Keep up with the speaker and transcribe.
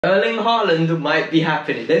Erling Haaland might be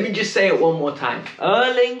happening. Let me just say it one more time.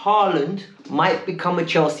 Erling Haaland might become a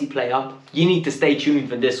Chelsea player. You need to stay tuned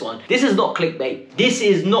for this one. This is not clickbait. This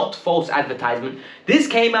is not false advertisement. This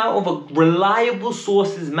came out of a reliable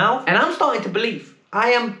source's mouth, and I'm starting to believe.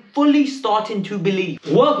 I am fully starting to believe.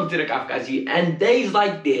 Welcome to the Kavkas View, and days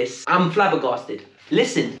like this, I'm flabbergasted.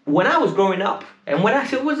 Listen, when I was growing up, and when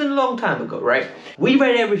it wasn't a long time ago, right? We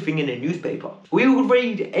read everything in the newspaper. We would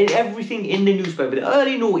read everything in the newspaper, the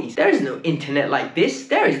early noughties. There is no internet like this.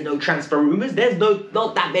 There is no transfer rumors. There's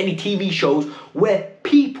not that many TV shows where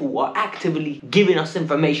people are actively giving us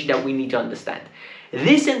information that we need to understand.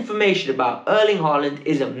 This information about Erling Haaland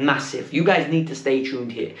is massive. You guys need to stay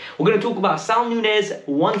tuned here. We're going to talk about Saul Nunez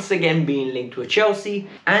once again being linked to a Chelsea.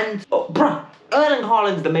 And, Erling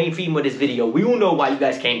Haaland's the main theme of this video. We all know why you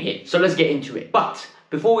guys came here. So let's get into it. But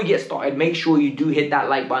before we get started, make sure you do hit that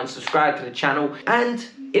like button, subscribe to the channel. And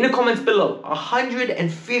in the comments below,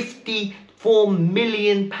 154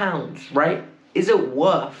 million pounds, right? Is it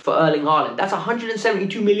worth for Erling Haaland? That's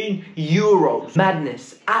 172 million euros.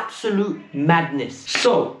 Madness. Absolute madness.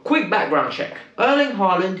 So, quick background check. Erling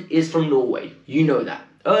Haaland is from Norway. You know that.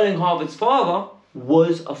 Erling Haaland's father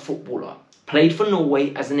was a footballer. Played for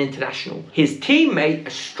Norway as an international. His teammate, a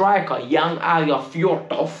striker, Jan Arja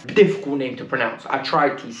Fjortov, difficult name to pronounce. I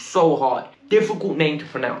tried to so hard. Difficult name to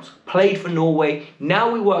pronounce. Played for Norway.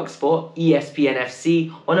 Now he works for ESPN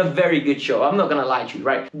FC on a very good show. I'm not going to lie to you,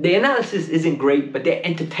 right? The analysis isn't great, but they're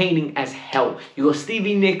entertaining as hell. You got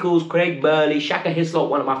Stevie Nichols, Craig Burley, Shaka Hislop,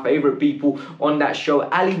 one of my favorite people on that show.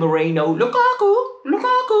 Ali Moreno, Lukaku.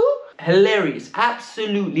 Hilarious.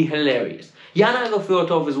 Absolutely hilarious. Jan Arja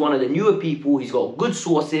Fjortov is one of the newer people. He's got good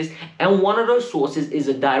sources, and one of those sources is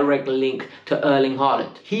a direct link to Erling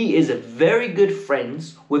Haaland. He is very good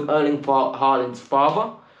friends with Erling Haaland's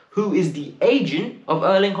father, who is the agent of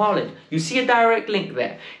Erling Haaland. You see a direct link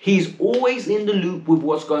there. He's always in the loop with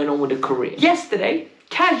what's going on with the career. Yesterday,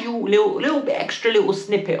 casual little bit extra little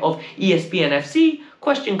snippet of ESPN FC.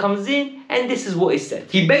 Question comes in, and this is what it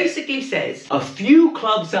said. He basically says a few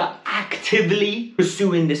clubs are actively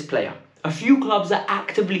pursuing this player. A few clubs are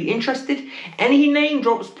actively interested, and he name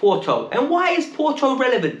drops Porto. And why is Porto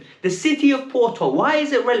relevant? The city of Porto, why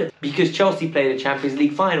is it relevant? Because Chelsea played the Champions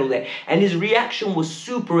League final there, and his reaction was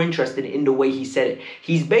super interesting in the way he said it.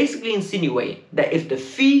 He's basically insinuating that if the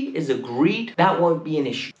fee is agreed, that won't be an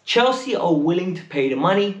issue. Chelsea are willing to pay the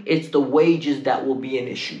money, it's the wages that will be an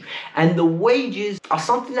issue. And the wages are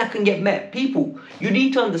something that can get met. People, you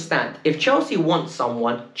need to understand, if Chelsea wants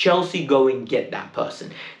someone, Chelsea go and get that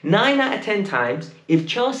person. 9 out of 10 times, if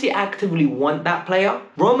Chelsea actively want that player,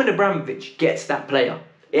 Roman Abramovich gets that player.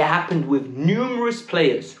 It happened with numerous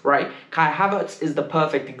players, right? Kai Havertz is the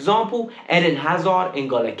perfect example. Eden Hazard,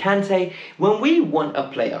 N'Golo Kante. When we want a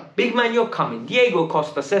player, big man, you're coming. Diego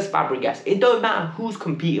Costa, Cesc Fabregas. It don't matter who's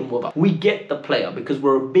competing with us. We get the player because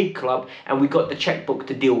we're a big club and we got the checkbook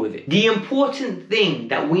to deal with it. The important thing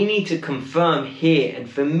that we need to confirm here, and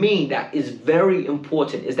for me that is very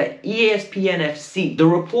important, is that ESPN FC, the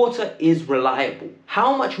reporter, is reliable.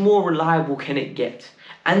 How much more reliable can it get?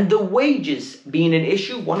 And the wages being an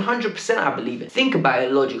issue, 100% I believe it. Think about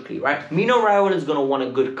it logically, right? Mino Raiola is going to want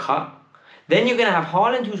a good cut. Then you're going to have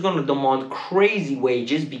Haaland, who's going to demand crazy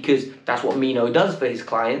wages because that's what Mino does for his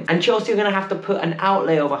clients. And Chelsea are going to have to put an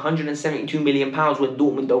outlay of 172 million pounds when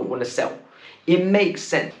Dortmund don't want to sell. It makes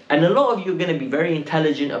sense. And a lot of you are going to be very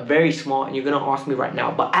intelligent and very smart, and you're going to ask me right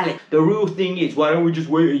now, but Alex, the real thing is, why don't we just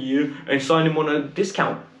wait a year and sign him on a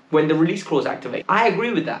discount when the release clause activates? I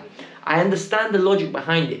agree with that. I understand the logic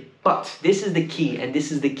behind it, but this is the key, and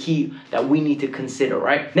this is the key that we need to consider,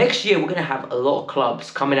 right? Next year, we're going to have a lot of clubs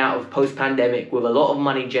coming out of post-pandemic with a lot of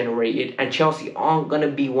money generated, and Chelsea aren't going to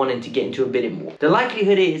be wanting to get into a bidding war. The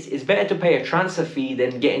likelihood is, it's better to pay a transfer fee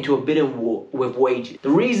than get into a bidding war with wages. The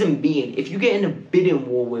reason being, if you get in a bidding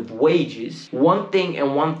war with wages, one thing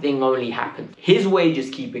and one thing only happens. His wages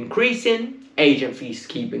keep increasing, agent fees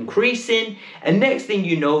keep increasing, and next thing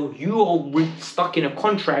you know, you are stuck in a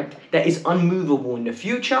contract that is unmovable in the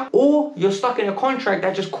future, or you're stuck in a contract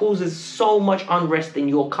that just causes so much unrest in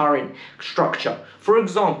your current structure. For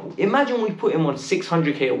example, imagine we put him on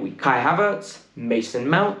 600k a week. Kai Havertz, Mason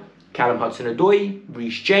Mount, Callum Hudson-Odoi,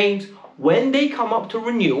 Reece James. When they come up to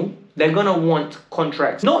renewal, they're going to want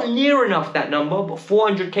contracts not near enough that number, but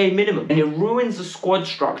 400k minimum. And it ruins the squad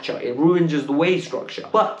structure. It ruins just the wage structure.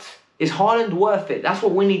 But is Haaland worth it? That's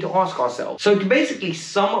what we need to ask ourselves. So to basically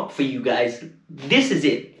sum up for you guys, this is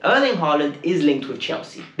it. Erling Haaland is linked with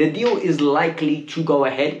Chelsea. The deal is likely to go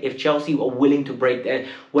ahead if Chelsea are willing to break their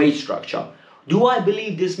wage structure. Do I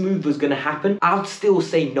believe this move was going to happen? I'd still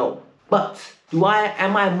say no. But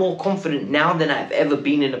Am I more confident now than I've ever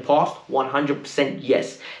been in the past? 100%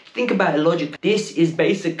 yes. Think about it logically. This is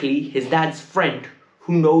basically his dad's friend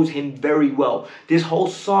who knows him very well. This whole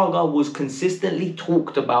saga was consistently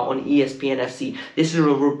talked about on ESPN FC. This is a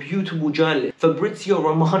reputable journalist. Fabrizio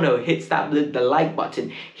Romano hits the like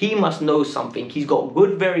button. He must know something. He's got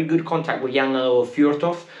very good contact with Yanga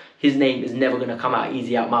Fjortov. His name is never going to come out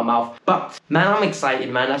easy out my mouth. But, man, I'm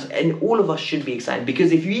excited, man. And all of us should be excited.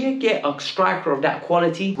 Because if you get a striker of that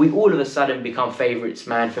quality, we all of a sudden become favourites,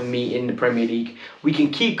 man, for me in the Premier League. We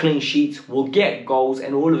can keep clean sheets, we'll get goals,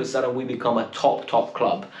 and all of a sudden we become a top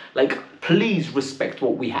club. Like, please respect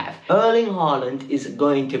what we have. Erling Haaland is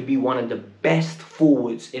going to be one of the best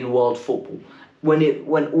forwards in world football.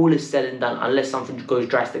 When all is said and done, unless something goes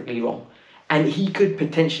drastically wrong. And he could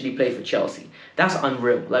potentially play for Chelsea. That's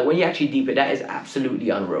unreal. Like, when you actually deep it, that is absolutely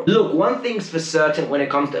unreal. Look, one thing's for certain when it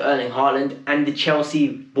comes to Erling Haaland and the Chelsea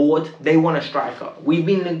board, they want a striker. We've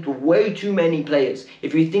been linked to way too many players.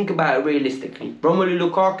 If you think about it realistically, Romelu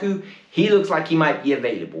Lukaku, he looks like he might be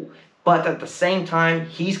available. But at the same time,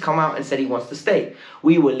 he's come out and said he wants to stay.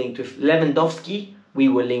 We were linked with Lewandowski. We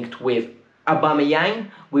were linked with Aubameyang.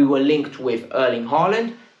 We were linked with Erling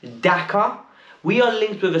Haaland. Daka. We are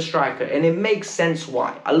linked with a striker, and it makes sense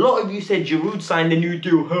why. A lot of you said Giroud signed a new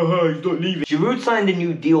deal. He's not leaving. Giroud signed a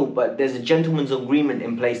new deal, but there's a gentleman's agreement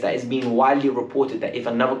in place that is being widely reported that if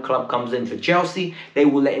another club comes in for Chelsea, they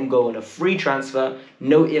will let him go on a free transfer.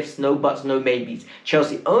 No ifs, no buts, no maybes.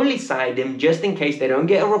 Chelsea only signed him just in case they don't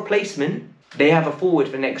get a replacement. They have a forward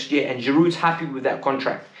for next year, and Giroud's happy with that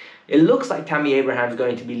contract. It looks like Tammy Abraham's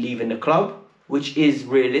going to be leaving the club, which is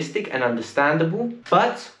realistic and understandable.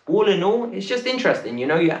 But all in all, it's just interesting, you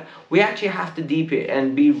know. Yeah, we actually have to deep it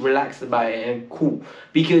and be relaxed about it and cool,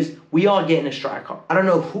 because we are getting a striker. I don't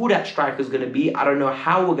know who that striker is going to be. I don't know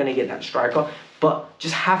how we're going to get that striker, but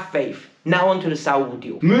just have faith. Now on to the Saul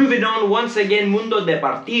deal. Moving on, once again, Mundo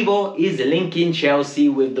Deportivo is linking Chelsea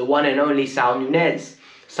with the one and only Saul Nunez.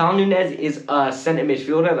 Saul Nunez is a centre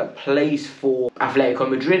midfielder that plays for Atletico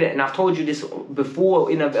Madrid, and I've told you this before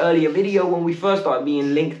in an earlier video when we first started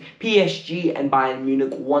being linked. PSG and Bayern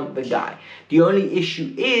Munich want the guy. The only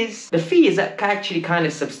issue is the fee is actually kind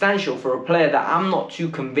of substantial for a player that I'm not too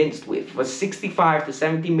convinced with. For 65 to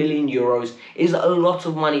 70 million euros is a lot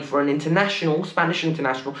of money for an international, Spanish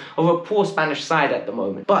international, of a poor Spanish side at the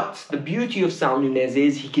moment. But the beauty of Saul Nunez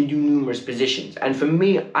is he can do numerous positions, and for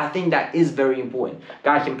me, I think that is very important.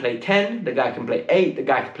 Guy can play 10, the guy can play 8, the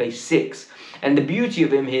guy can play 6. And the beauty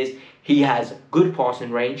of him is he has good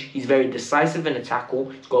passing range, he's very decisive in a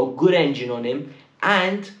tackle, he's got a good engine on him,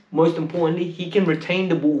 and most importantly, he can retain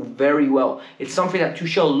the ball very well. It's something that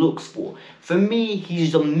Tuchel looks for. For me,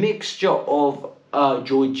 he's a mixture of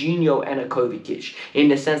Jorginho and a Kovacic, in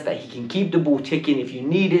the sense that he can keep the ball ticking if you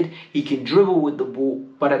need it, he can dribble with the ball,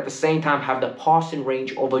 but at the same time have the passing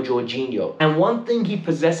range of a Jorginho. And one thing he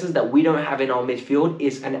possesses that we don't have in our midfield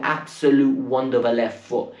is an absolute wonder of a left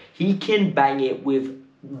foot. He can bang it with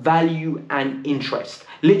value and interest.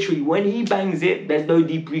 Literally, when he bangs it, there's no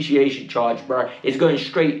depreciation charge, bro. It's going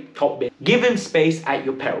straight top bit. Give him space at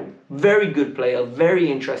your peril. Very good player,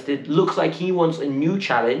 very interested. Looks like he wants a new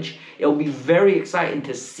challenge. It'll be very exciting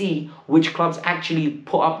to see which clubs actually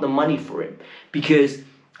put up the money for him. Because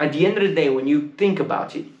at the end of the day, when you think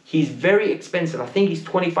about it, he's very expensive. I think he's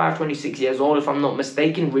 25, 26 years old, if I'm not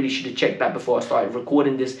mistaken. Really should have checked that before I started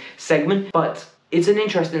recording this segment. But it's an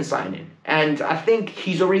interesting signing. And I think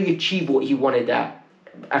he's already achieved what he wanted at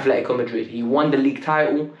Atletico Madrid. He won the league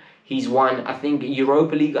title. He's won, I think,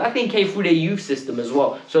 Europa League. I think came through their youth system as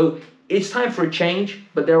well. So it's time for a change.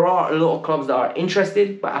 But there are a lot of clubs that are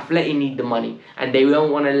interested. But Atleti need the money. And they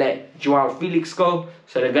don't want to let Joao Felix go.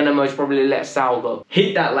 So they're going to most probably let Saul go.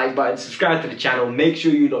 Hit that like button. Subscribe to the channel. Make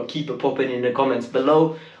sure you don't keep it popping in the comments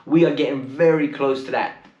below. We are getting very close to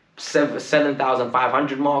that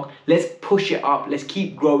 7,500 mark. Let's push it up. Let's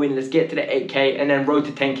keep growing. Let's get to the 8k and then road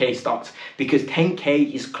to 10k starts, because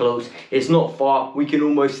 10k is close. It's not far. We can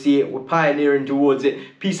almost see it. We're pioneering towards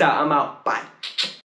it. Peace out. I'm out. Bye.